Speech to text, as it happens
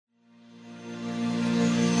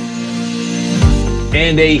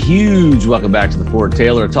And a huge welcome back to the Ford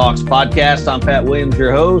Taylor Talks podcast. I'm Pat Williams,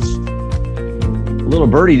 your host. Little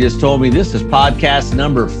birdie just told me this is podcast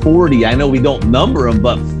number 40. I know we don't number them,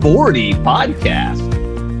 but 40 podcasts.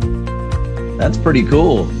 That's pretty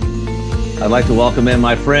cool. I'd like to welcome in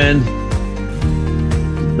my friend,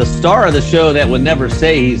 the star of the show that would never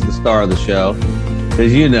say he's the star of the show,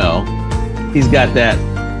 because you know, he's got that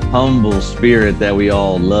humble spirit that we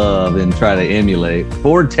all love and try to emulate.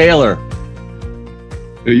 Ford Taylor.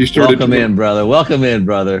 Welcome in, brother. Welcome in,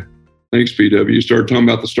 brother. Thanks, PW. You started talking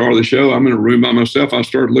about the star of the show. I'm in a room by myself. I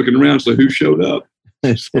started looking around, so who showed up?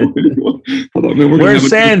 So anyway, I thought, man, where's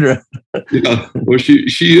Sandra? Yeah, well,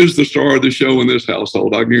 she is the star of the show in this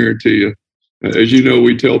household. I guarantee you. As you know,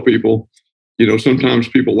 we tell people, you know, sometimes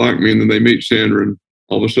people like me, and then they meet Sandra, and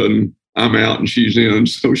all of a sudden I'm out and she's in.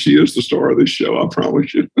 So she is the star of this show. I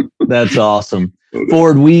promise you. That's awesome,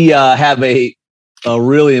 Ford. We have a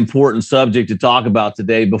really important subject to talk about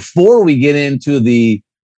today. Before we get into the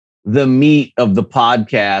meat of the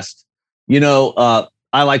podcast, you know,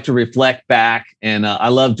 I like to reflect back, and I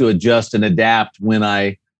love to adjust and adapt when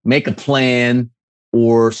I make a plan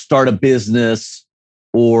or start a business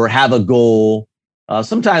or have a goal.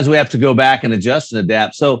 Sometimes we have to go back and adjust and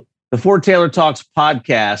adapt. So the Ford Taylor Talks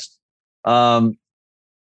podcast, talk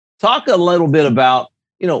a little bit about,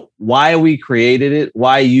 you know, why we created it,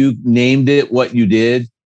 why you named it what you did.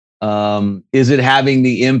 Is it having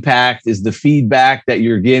the impact? Is the feedback that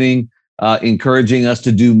you're getting encouraging us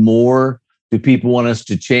to do more? Do people want us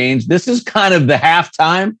to change? This is kind of the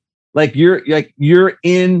halftime. You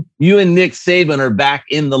and Nick Saban are back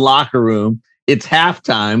in the locker room. It's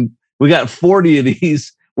halftime. We got 40 of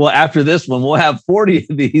these. Well, after this one, we'll have 40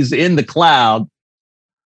 of these in the cloud.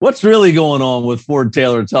 What's really going on with Ford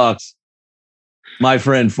Taylor Talks, my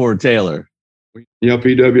friend Ford Taylor? Yeah,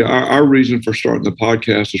 PW, our reason for starting the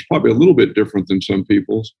podcast is probably a little bit different than some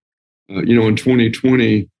people's. You know, in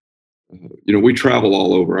 2020, you know, we travel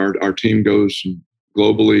all over. Our team goes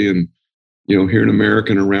globally and, you know, here in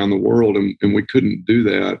America and around the world, and we couldn't do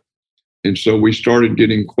that. And so we started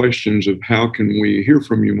getting questions of how can we hear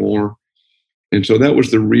from you more? And so that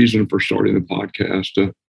was the reason for starting the podcast,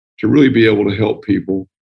 to really be able to help people.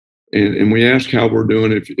 And we ask how we're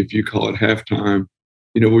doing. If you call it halftime,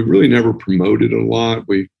 you know, we really never promoted a lot.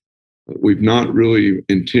 We've not really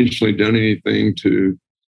intentionally done anything to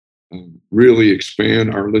really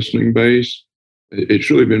expand our listening base. It's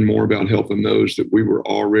really been more about helping those that we were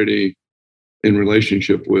already in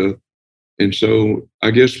relationship with. And so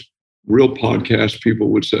I guess real podcast people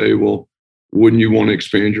would say, well, wouldn't you want to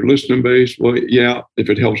expand your listening base? Well, yeah, if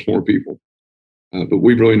it helps more people. But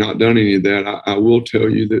we've really not done any of that. I will tell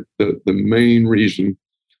you that the main reason,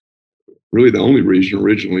 really the only reason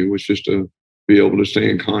originally, was just to be able to stay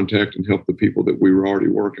in contact and help the people that we were already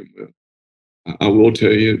working with. I will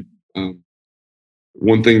tell you,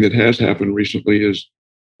 one thing that has happened recently is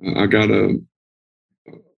I got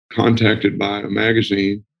contacted by a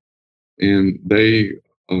magazine, and they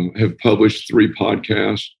have published 3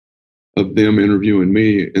 podcasts of them interviewing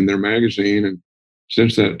me in their magazine. And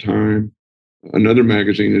since that time, another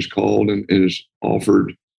magazine is called and is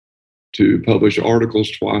offered to publish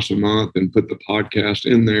articles twice a month and put the podcast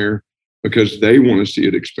in there because they want to see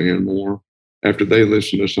it expand more after they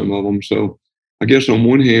listen to some of them. So I guess on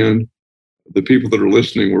one hand, the people that are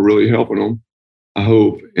listening, we're really helping them, I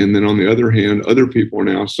hope. And then on the other hand, other people are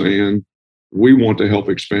now saying, we want to help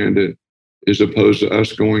expand it, as opposed to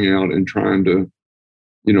us going out and trying to,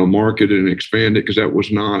 you know, market it and expand it, because that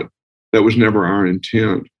was never our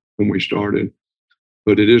intent when we started.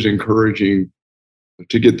 But it is encouraging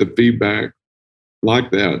to get the feedback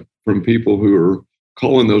like that from people who are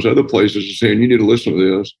calling those other places and saying, you need to listen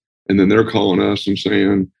to this. And then they're calling us and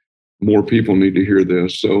saying, more people need to hear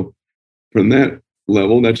this. So from that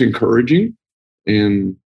level, that's encouraging.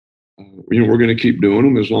 And, you know, we're going to keep doing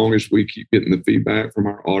them as long as we keep getting the feedback from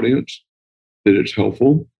our audience that it's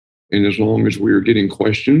helpful. And as long as we are getting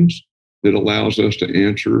questions that allows us to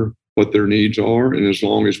answer what their needs are. And as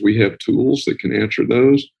long as we have tools that can answer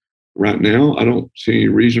those, right now, I don't see any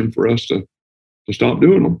reason for us to stop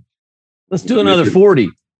doing them. Let's do another 40.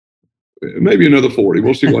 Maybe another 40.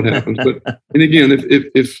 We'll see what happens. But, and again,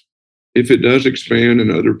 if it does expand and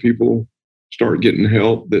other people start getting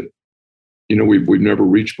help that, you know, we've never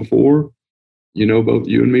reached before, you know, both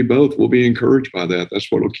you and me both will be encouraged by that. That's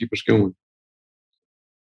what will keep us going.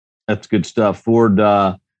 That's good stuff, Ford.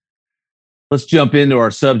 Let's jump into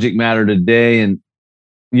our subject matter today. And,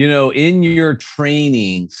 you know, in your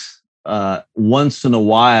trainings, once in a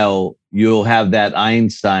while, you'll have that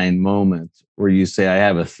Einstein moment where you say, I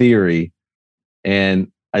have a theory.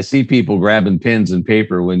 And I see people grabbing pens and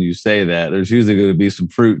paper when you say that. There's usually going to be some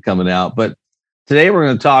fruit coming out. But today we're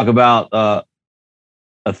going to talk about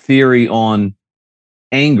a theory on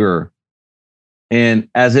anger and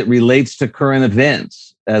as it relates to current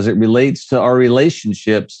events, as it relates to our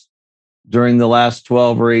relationships during the last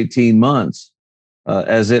 12 or 18 months,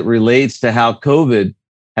 as it relates to how COVID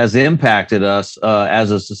has impacted us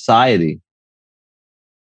as a society.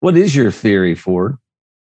 What is your theory, Ford?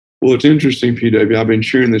 Well, it's interesting, PW. I've been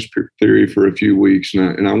sharing this theory for a few weeks,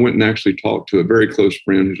 and I went and actually talked to a very close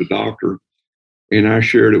friend who's a doctor, and I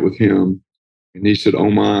shared it with him, and he said,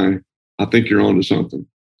 "Oh my, I think you're onto something."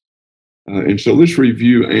 And so let's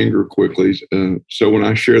review anger quickly. So when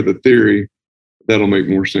I share the theory, that'll make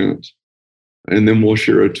more sense. And then we'll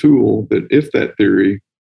share a tool that, if that theory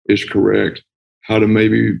is correct, how to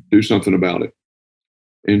maybe do something about it.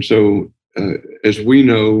 And so, as we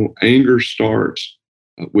know, anger starts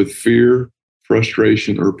with fear,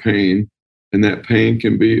 frustration, or pain, and that pain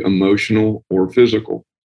can be emotional or physical.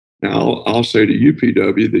 Now, I'll say to you,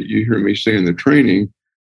 PW, that you hear me say in the training,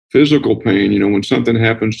 physical pain, when something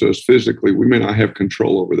happens to us physically, we may not have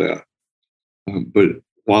control over that. But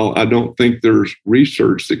while I don't think there's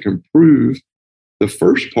research that can prove the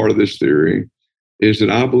first part of this theory, is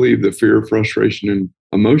that I believe that fear, frustration, and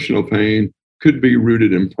emotional pain could be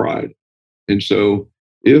rooted in pride. And so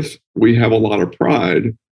if we have a lot of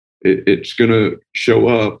pride, it's going to show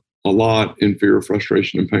up a lot in fear,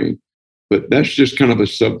 frustration, and pain. But that's just kind of a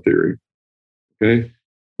sub-theory, okay?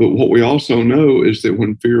 But what we also know is that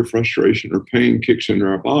when fear, frustration, or pain kicks into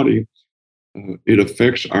our body, it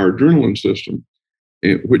affects our adrenaline system,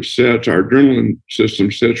 which sets our adrenaline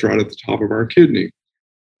system sits right at the top of our kidney.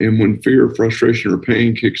 And when fear, frustration, or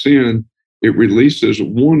pain kicks in, it releases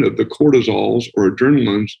one of the cortisols or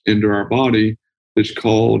adrenalines into our body that's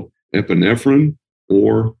called epinephrine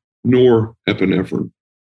or norepinephrine.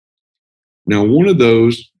 Now, one of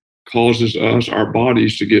those causes our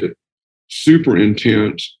bodies to get super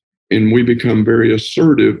intense, and we become very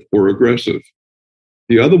assertive or aggressive.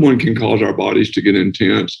 The other one can cause our bodies to get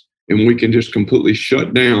intense, and we can just completely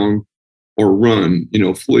shut down or run,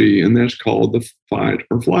 flee, and that's called the fight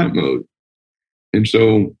or flight mode. And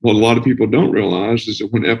so what a lot of people don't realize is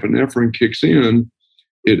that when epinephrine kicks in,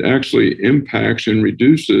 it actually impacts and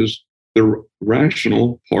reduces the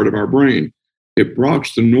rational part of our brain. It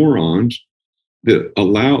blocks the neurons that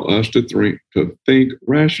allow us to think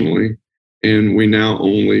rationally, and we now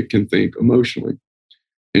only can think emotionally.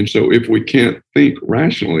 And so if we can't think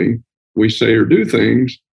rationally, we say or do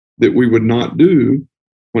things that we would not do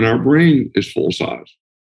when our brain is full size.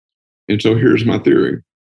 And so here's my theory.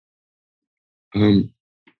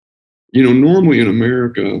 Normally in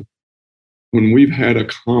America, when we've had a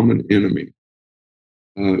common enemy,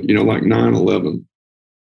 like 9/11,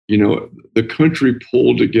 the country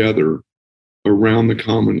pulled together around the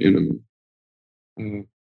common enemy. In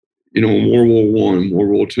World War I,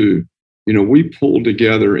 World War II, we pulled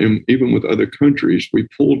together, and even with other countries, we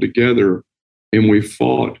pulled together and we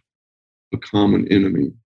fought a common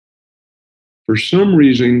enemy. For some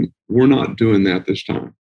reason, we're not doing that this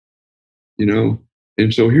time,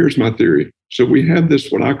 And so here's my theory. So we have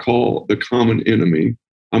this, what I call the common enemy.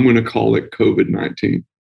 I'm going to call it COVID-19.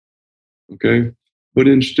 Okay. But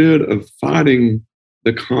instead of fighting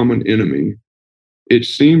the common enemy, it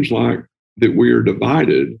seems like that we are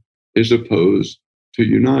divided as opposed to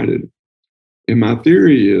united. And my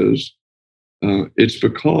theory is it's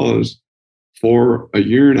because for a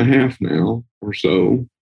year and a half now or so,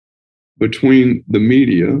 between the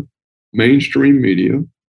media, mainstream media,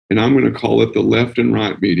 and I'm going to call it the left and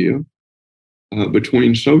right media,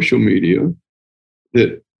 between social media,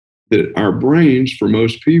 that our brains, for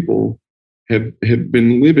most people, have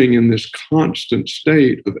been living in this constant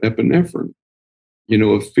state of epinephrine,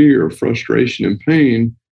 of fear, frustration, and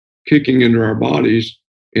pain kicking into our bodies.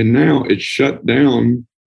 And now it's shut down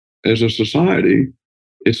as a society.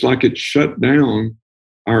 It's like it's shut down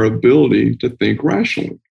our ability to think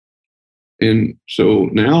rationally. And so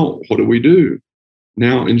now what do?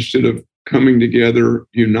 Now, instead of coming together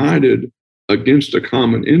united against a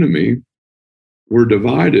common enemy, we're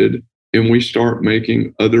divided, and we start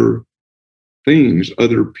making other things,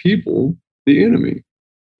 other people, the enemy.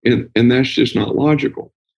 And that's just not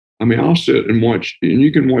logical. I mean, I'll sit and watch, and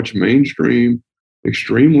you can watch mainstream,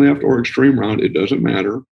 extreme left or extreme right, it doesn't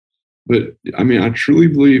matter. But I mean, I truly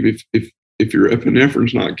believe if your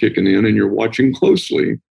epinephrine's not kicking in and you're watching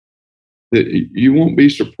closely, that you won't be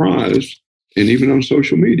surprised, and even on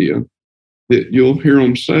social media, that you'll hear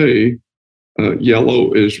them say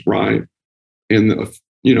yellow is right, and a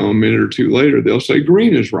minute or two later they'll say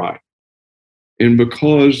green is right. And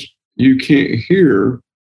because you can't hear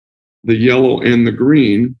the yellow and the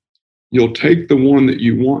green, you'll take the one that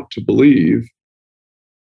you want to believe,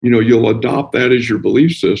 you'll adopt that as your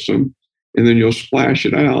belief system, and then you'll splash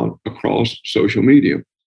it out across social media.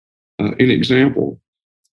 An example,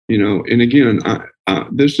 and again,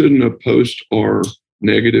 this isn't a post or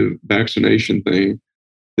negative vaccination thing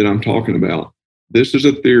that I'm talking about. This is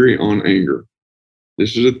a theory on anger.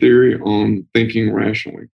 This is a theory on thinking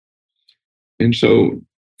rationally. And so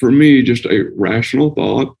for me, just a rational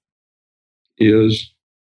thought is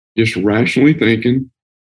just rationally thinking,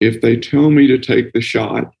 if they tell me to take the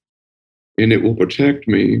shot and it will protect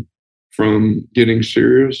me from getting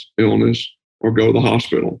serious illness or go to the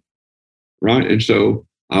hospital, right? And so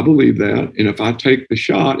I believe that. And if I take the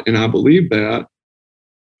shot and I believe that,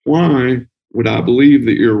 why would I believe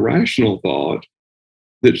the irrational thought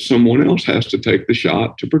that someone else has to take the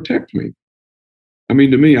shot to protect me? I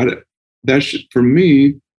mean, to me, for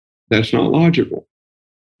me, that's not logical.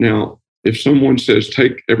 Now, if someone says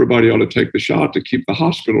everybody ought to take the shot to keep the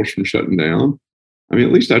hospitals from shutting down, I mean,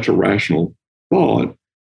 at least that's a rational thought.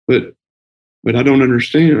 But I don't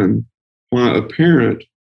understand why a parent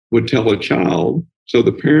would tell a child, so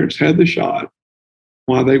the parents had the shot,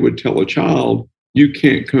 why they would tell a child, you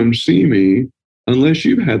can't come see me unless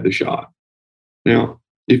you've had the shot. Now,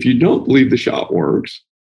 if you don't believe the shot works,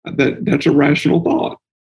 that's a rational thought.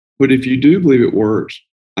 But if you do believe it works,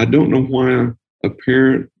 I don't know why a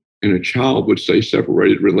parent and a child would stay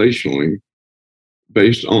separated relationally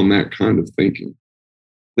based on that kind of thinking.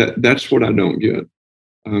 That's what I don't get.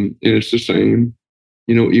 And it's the same,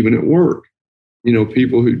 even at work.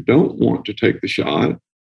 People who don't want to take the shot,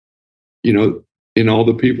 and all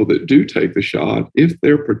the people that do take the shot, if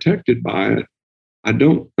they're protected by it, I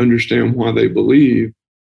don't understand why they believe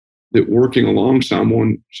that working alongside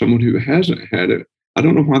someone who hasn't had it, I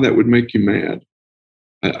don't know why that would make you mad.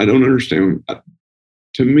 I don't understand.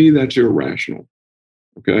 To me, that's irrational.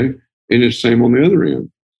 Okay. And it's same on the other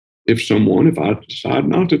end. If I decide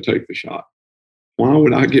not to take the shot, why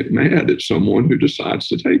would I get mad at someone who decides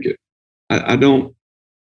to take it? I don't,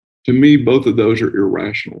 to me, both of those are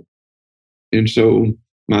irrational. And so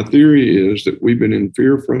my theory is that we've been in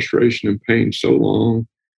fear, frustration, and pain so long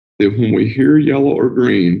that when we hear yellow or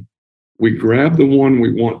green, we grab the one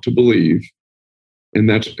we want to believe. And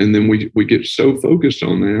then we get so focused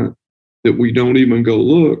on that we don't even go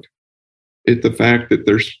look at the fact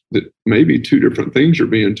that maybe two different things are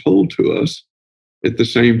being told to us at the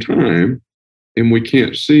same time. And we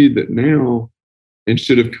can't see that now,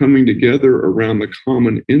 instead of coming together around the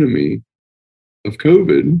common enemy of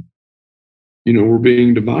COVID, we're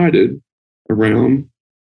being divided around,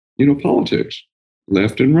 politics,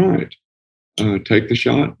 left and right. Take the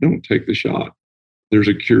shot, don't take the shot. There's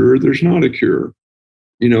a cure, there's not a cure.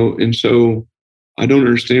 And so I don't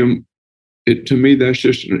understand it. To me, that's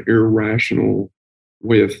just an irrational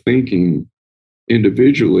way of thinking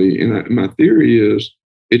individually. And my theory is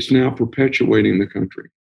it's now perpetuating the country.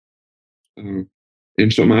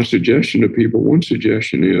 And so my suggestion to people, one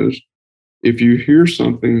suggestion is, if you hear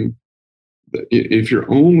something, if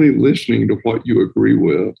you're only listening to what you agree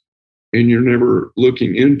with and you're never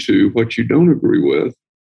looking into what you don't agree with,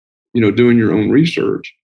 doing your own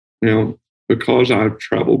research. Now, because I've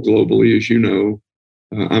traveled globally, as you know,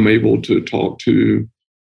 I'm able to talk to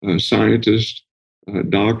scientists,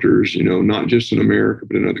 doctors, not just in America,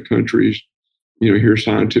 but in other countries, hear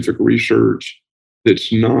scientific research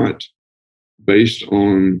that's not based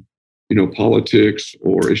on, politics,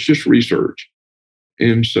 or it's just research.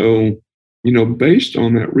 And so, based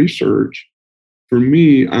on that research, for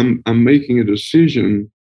me, I'm making a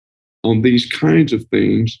decision on these kinds of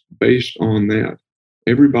things based on that.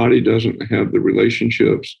 Everybody doesn't have the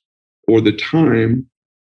relationships or the time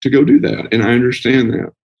to go do that. And I understand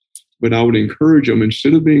that. But I would encourage them,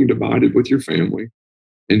 instead of being divided with your family,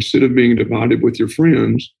 instead of being divided with your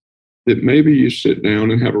friends, that maybe you sit down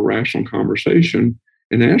and have a rational conversation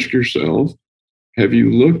and ask yourself, have you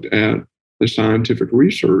looked at the scientific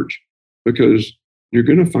research? Because you're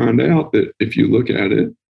going to find out that if you look at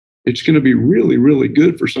it, it's going to be really, really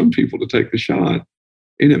good for some people to take the shot.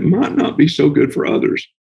 And it might not be so good for others.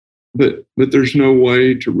 But there's no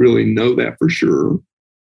way to really know that for sure,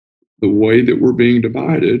 the way that we're being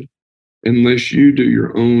divided, unless you do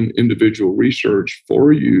your own individual research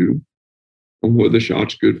for you on whether the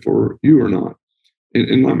shot's good for you or not.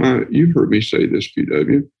 And like you've heard me say this,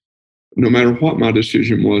 PW, no matter what my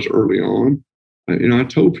decision was early on, I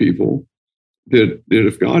told people that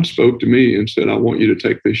if God spoke to me and said, I want you to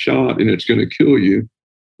take this shot and it's going to kill you,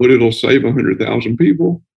 but it'll save 100,000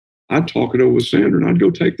 people, I'd talk it over with Sandra and I'd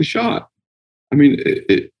go take the shot. I mean,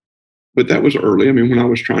 but that was early. I mean, when I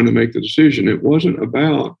was trying to make the decision, it wasn't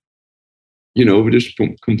about just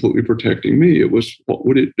completely protecting me. It was, what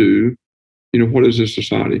would it do? What is this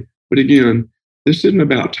society? But again, this isn't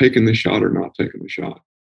about taking the shot or not taking the shot.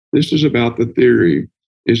 This is about the theory.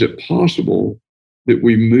 Is it possible that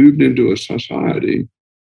we moved into a society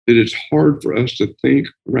that it's hard for us to think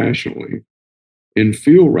rationally and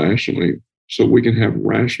feel rationally so we can have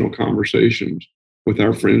rational conversations with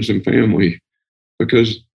our friends and family?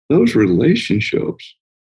 Because those relationships,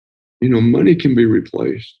 money can be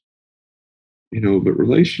replaced, but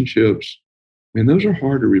relationships, man, those are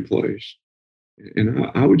hard to replace. And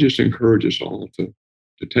I would just encourage us all to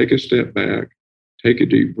take a step back, take a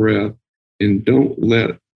deep breath, and don't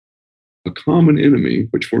let a common enemy,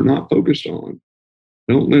 which we're not focused on,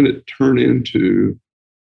 don't let it turn into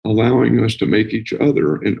allowing us to make each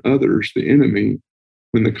other and others the enemy,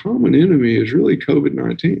 when the common enemy is really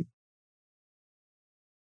COVID-19.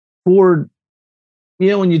 Ford,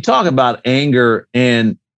 when you talk about anger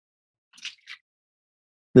and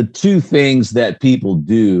the two things that people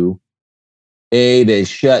do, they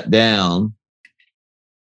shut down,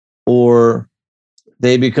 or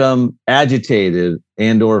they become agitated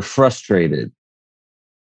and or frustrated.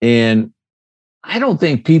 And I don't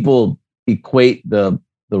think people equate the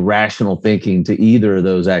rational thinking to either of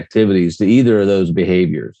those activities, to either of those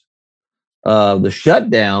behaviors. The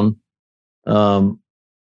shutdown,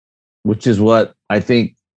 which is what I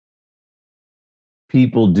think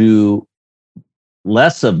people do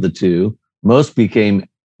less of the two. Most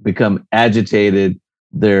become agitated,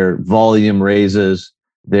 their volume raises,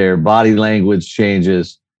 their body language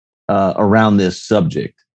changes around this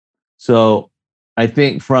subject. So I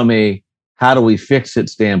think from a how do we fix it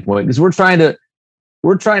standpoint, because we're trying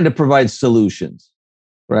to provide solutions,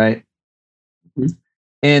 right? Mm-hmm.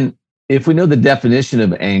 And if we know the definition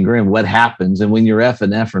of anger and what happens, and when your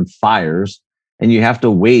epinephrine fires and you have to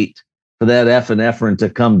wait for that epinephrine to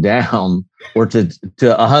come down or to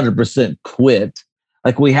 100% quit,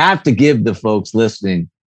 like, we have to give the folks listening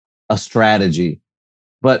a strategy.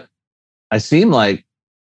 But I seem like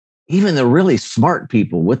even the really smart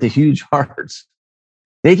people with the huge hearts,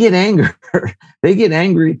 they get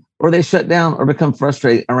angry, or they shut down or become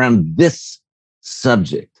frustrated around this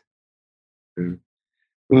subject. Yeah.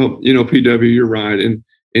 Well, PW, you're right. And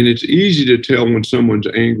it's easy to tell when someone's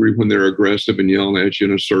angry when they're aggressive and yelling at you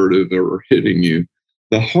and assertive or hitting you.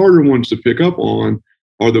 The harder ones to pick up on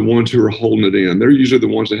are the ones who are holding it in. They're usually the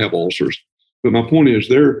ones that have ulcers. But my point is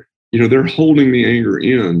they're holding the anger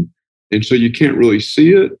in. And so you can't really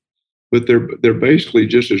see it, but they're basically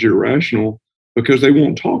just as irrational because they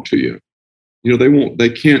won't talk to you. They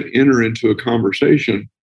can't enter into a conversation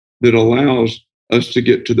that allows us to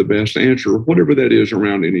get to the best answer, whatever that is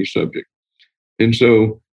around any subject. And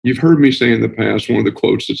so you've heard me say in the past, one of the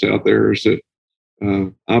quotes that's out there is that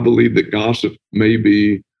I believe that gossip may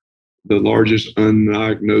be the largest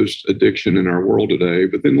undiagnosed addiction in our world today.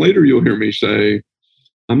 But then later you'll hear me say,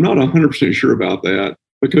 I'm not 100% sure about that,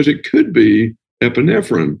 because it could be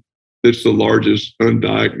epinephrine that's the largest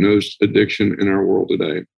undiagnosed addiction in our world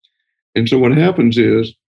today. And so what happens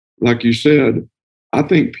is, like you said, I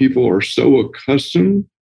think people are so accustomed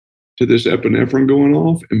to this epinephrine going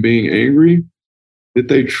off and being angry that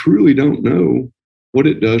they truly don't know what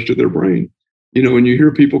it does to their brain. And you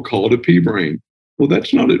hear people call it a pea brain. Well,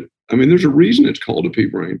 that's not it. I mean, there's a reason it's called a pea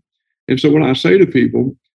brain. And so when I say to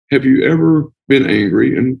people, have you ever been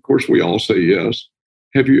angry? And of course, we all say yes.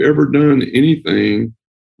 Have you ever done anything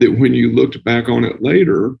that when you looked back on it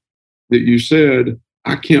later, that you said,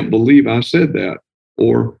 I can't believe I said that,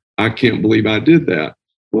 or I can't believe I did that?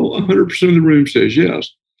 Well, 100% of the room says yes.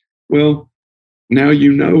 Well, now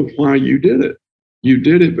you know why you did it. You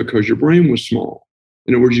did it because your brain was small.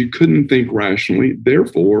 In other words, you couldn't think rationally.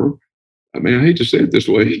 Therefore, I hate to say it this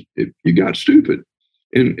way, you got stupid.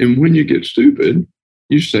 And when you get stupid,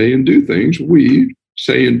 you say and do things. We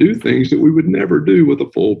say and do things that we would never do with a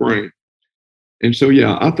full brain. And so,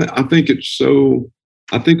 yeah, I think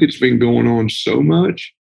it's been going on so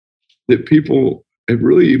much that people have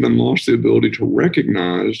really even lost the ability to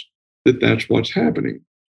recognize that that's what's happening.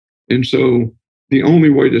 And so the only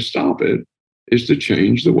way to stop it is to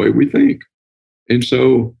change the way we think. And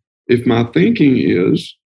so if my thinking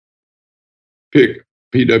is, pick,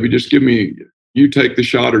 PW, just give me, you take the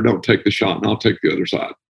shot or don't take the shot, and I'll take the other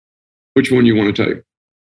side. Which one you want to take?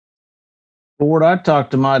 Ford, I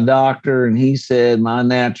talked to my doctor and he said my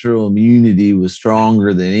natural immunity was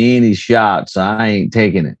stronger than any shot, so I ain't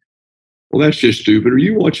taking it. Well, that's just stupid. Are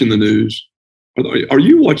you watching the news? Are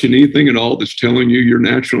you watching anything at all that's telling you your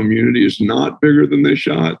natural immunity is not bigger than this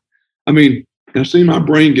shot? I mean, now see, my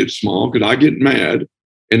brain gets small because I get mad,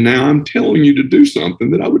 and now I'm telling you to do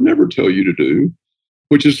something that I would never tell you to do,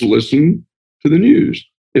 which is listen to the news.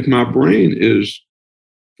 If my brain is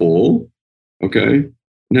full, okay,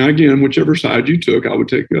 now again, whichever side you took, I would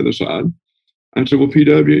take the other side. I'd say, well,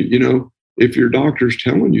 PW, if your doctor's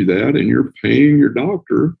telling you that and you're paying your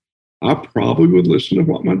doctor, I probably would listen to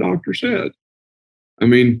what my doctor said. I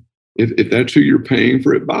mean, if that's who you're paying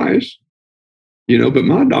for advice, but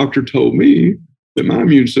my doctor told me that my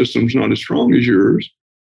immune system's not as strong as yours.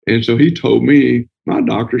 And so he told me, my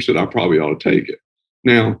doctor said I probably ought to take it.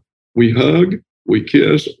 Now, we hug, we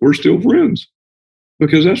kiss, we're still friends,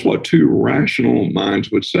 because that's what two rational minds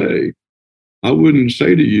would say. I wouldn't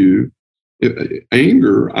say to you,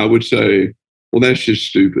 anger, I would say, well, that's just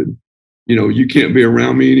stupid. You can't be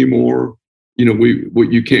around me anymore.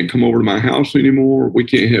 You can't come over to my house anymore. We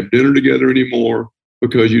can't have dinner together anymore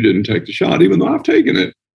because you didn't take the shot, even though I've taken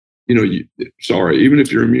it. Sorry, even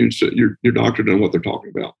if your doctor doesn't know what they're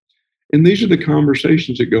talking about. And these are the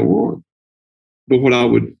conversations that go on. But what I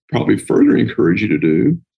would probably further encourage you to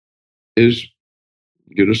do is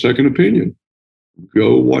get a second opinion.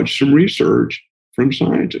 Go watch some research from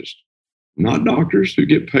scientists, not doctors who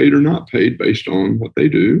get paid or not paid based on what they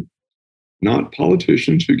do, not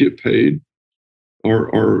politicians who get paid,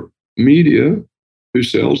 or media who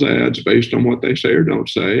sells ads based on what they say or don't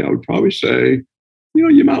say. I would probably say,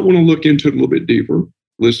 you might want to look into it a little bit deeper,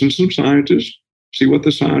 listen to some scientists, see what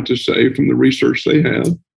the scientists say from the research they have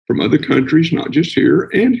from other countries, not just here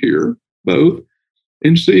and here, both,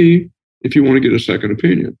 and see if you want to get a second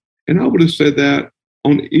opinion. And I would have said that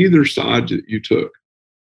on either side that you took.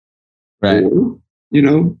 Right. Or,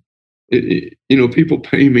 people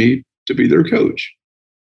pay me to be their coach.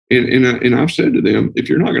 And I've said to them, if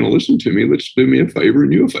you're not going to listen to me, let's do me a favor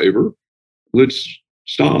and you a favor. Let's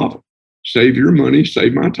stop, save your money,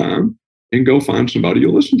 save my time, and go find somebody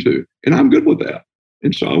you'll listen to. And I'm good with that.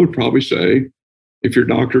 And so I would probably say, if your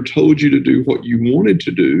doctor told you to do what you wanted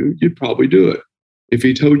to do, you'd probably do it. If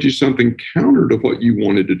he told you something counter to what you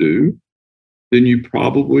wanted to do, then you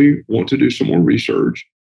probably want to do some more research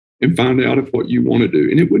and find out if what you want to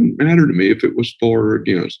do. And it wouldn't matter to me if it was for or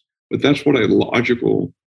against, but that's what a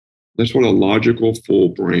logical full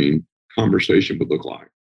brain conversation would look like,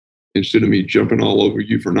 instead of me jumping all over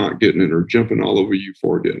you for not getting it or jumping all over you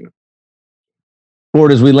for getting it.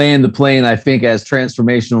 Ford, as we land the plane, I think as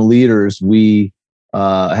transformational leaders, we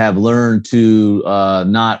have learned to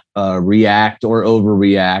not react or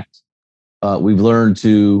overreact. We've learned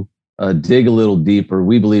to dig a little deeper.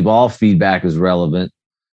 We believe all feedback is relevant.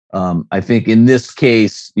 I think in this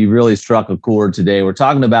case, you really struck a chord today. We're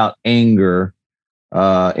talking about anger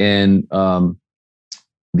and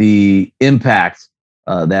the impact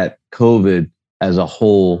that COVID as a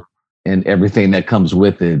whole and everything that comes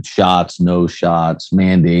with it, shots, no shots,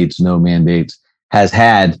 mandates, no mandates, has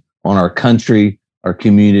had on our country, our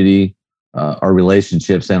community, our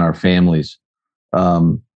relationships, and our families.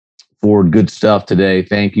 Ford, good stuff today.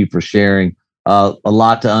 Thank you for sharing. A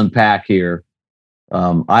lot to unpack here.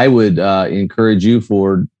 I would encourage you,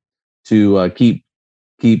 Ford, to keep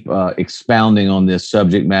expounding on this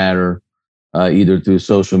subject matter, either through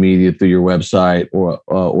social media, through your website,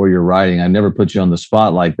 or your writing. I never put you on the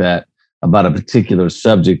spot like that about a particular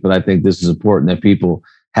subject, but I think this is important that people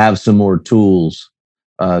have some more tools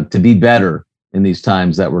to be better in these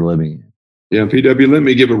times that we're living in. Yeah, PW, let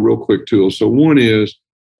me give a real quick tool. So one is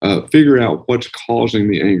figure out what's causing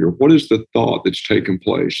the anger. What is the thought that's taken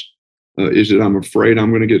place? Is it I'm afraid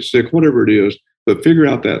I'm going to get sick? Whatever it is, but figure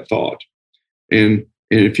out that thought. And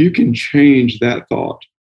if you can change that thought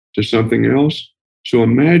to something else, so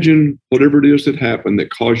imagine whatever it is that happened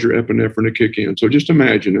that caused your epinephrine to kick in. So just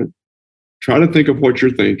imagine it. Try to think of what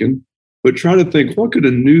you're thinking, but try to think, what could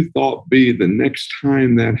a new thought be the next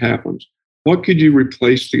time that happens? What could you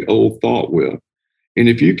replace the old thought with? And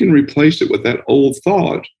if you can replace it with that old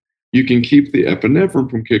thought, you can keep the epinephrine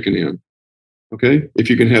from kicking in. Okay? If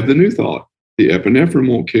you can have the new thought, the epinephrine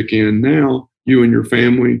won't kick in. Now, you and your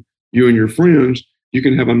family, you and your friends, you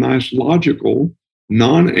can have a nice, logical,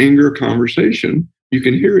 non-anger conversation. You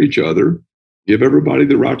can hear each other, give everybody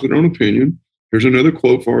the right to their own opinion. Here's another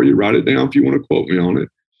quote for you. Write it down if you want to quote me on it.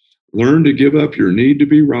 Learn to give up your need to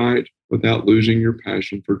be right without losing your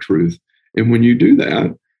passion for truth. And when you do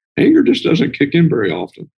that, anger just doesn't kick in very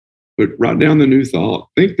often. But write down the new thought,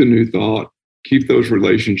 think the new thought, keep those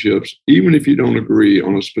relationships, even if you don't agree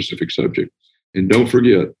on a specific subject. And don't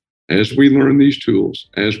forget, as we learn these tools,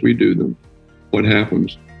 as we do them, what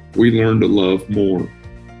happens? We learn to love more.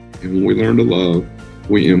 And when we learn to love,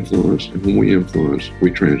 we influence. And when we influence,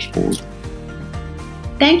 we transform.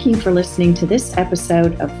 Thank you for listening to this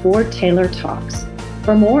episode of Ford Taylor Talks.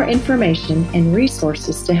 For more information and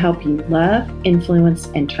resources to help you love, influence,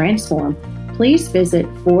 and transform, please visit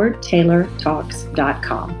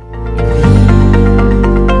FordTaylorTalks.com.